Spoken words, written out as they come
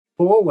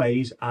4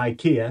 ways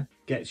Ikea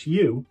gets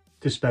you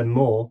to spend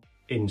more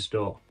in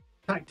store.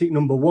 Tactic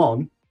number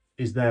 1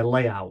 is their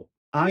layout.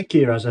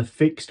 Ikea has a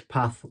fixed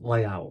path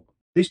layout.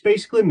 This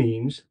basically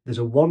means there's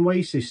a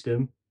one-way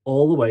system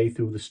all the way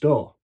through the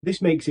store.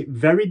 This makes it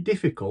very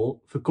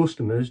difficult for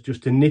customers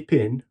just to nip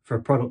in for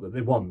a product that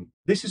they want.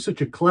 This is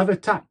such a clever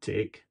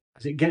tactic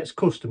as it gets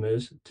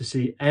customers to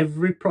see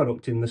every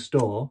product in the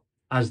store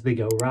as they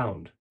go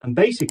round. And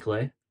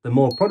basically, the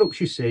more products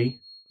you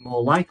see, the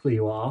more likely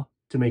you are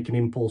to make an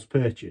impulse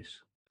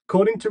purchase.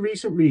 According to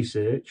recent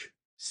research,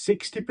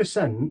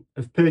 60%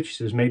 of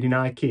purchases made in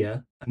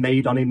Ikea are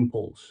made on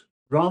impulse,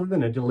 rather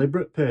than a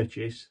deliberate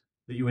purchase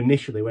that you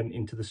initially went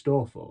into the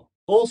store for.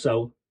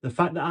 Also, the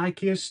fact that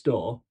Ikea's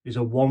store is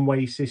a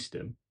one-way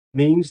system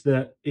means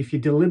that if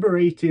you're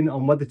deliberating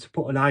on whether to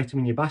put an item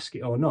in your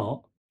basket or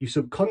not, you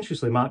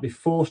subconsciously might be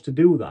forced to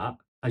do that,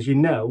 as you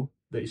know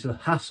that it's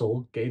a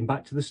hassle getting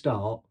back to the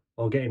start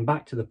or getting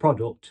back to the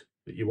product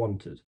that you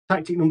wanted.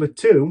 Tactic number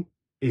 2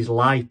 is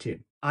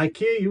lighting.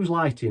 Ikea use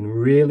lighting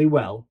really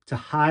well to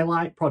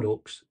highlight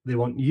products they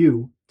want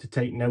you to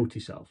take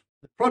notice of.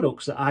 The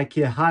products that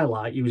Ikea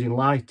highlight using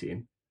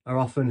lighting are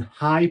often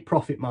high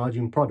profit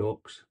margin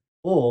products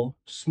or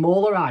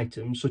smaller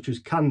items such as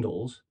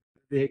candles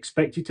they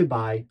expect you to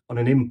buy on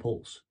an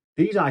impulse.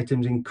 These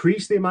items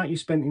increase the amount you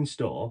spent in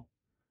store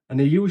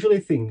and are usually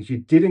things you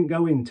didn't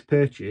go in to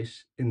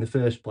purchase in the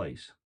first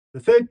place. The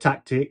third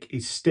tactic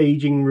is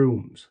staging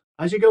rooms.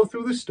 As you go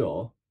through the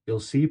store, you'll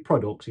see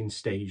products in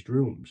staged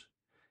rooms.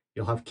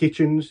 You'll have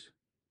kitchens,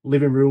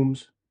 living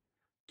rooms,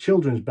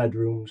 children's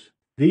bedrooms.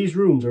 These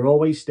rooms are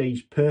always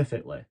staged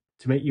perfectly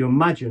to make you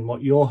imagine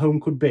what your home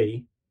could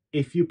be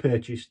if you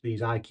purchased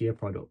these Ikea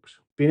products.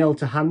 Being able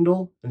to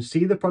handle and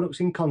see the products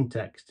in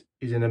context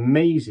is an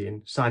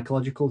amazing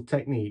psychological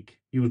technique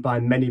used by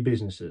many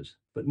businesses,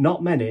 but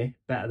not many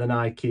better than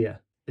Ikea,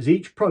 as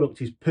each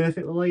product is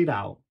perfectly laid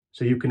out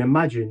so you can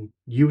imagine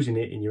using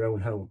it in your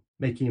own home,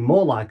 making you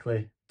more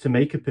likely to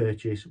make a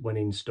purchase when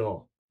in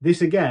store.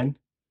 This again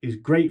is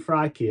great for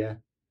Ikea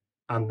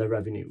and their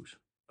revenues.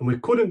 And we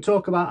couldn't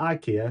talk about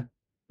Ikea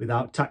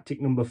without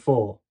tactic number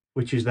 4,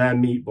 which is their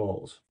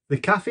meatballs. The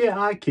cafe at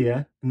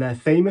Ikea and their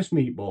famous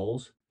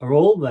meatballs are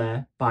all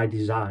there by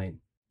design.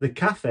 The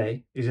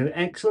cafe is an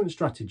excellent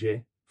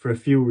strategy for a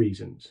few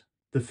reasons.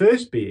 The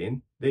first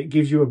being that it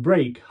gives you a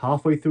break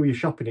halfway through your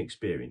shopping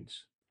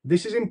experience.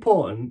 This is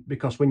important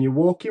because when you're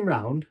walking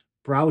around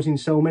browsing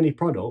so many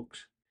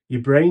products,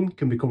 your brain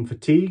can become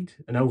fatigued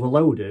and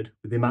overloaded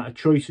with the amount of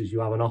choices you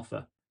have on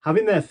offer.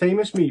 Having their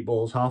famous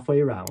meatballs halfway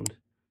around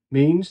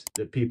means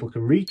that people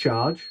can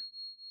recharge,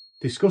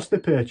 discuss their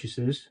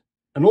purchases,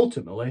 and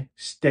ultimately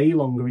stay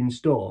longer in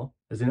store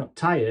as they're not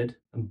tired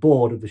and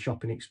bored of the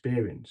shopping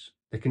experience.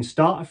 They can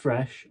start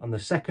afresh on the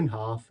second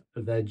half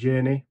of their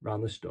journey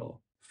around the store.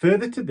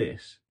 Further to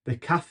this, the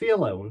cafe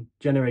alone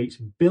generates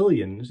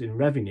billions in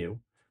revenue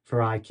for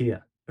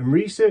Ikea, and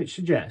research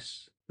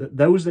suggests that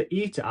those that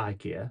eat at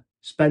Ikea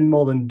spend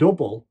more than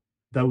double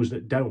those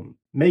that don't,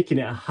 making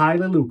it a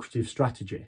highly lucrative strategy.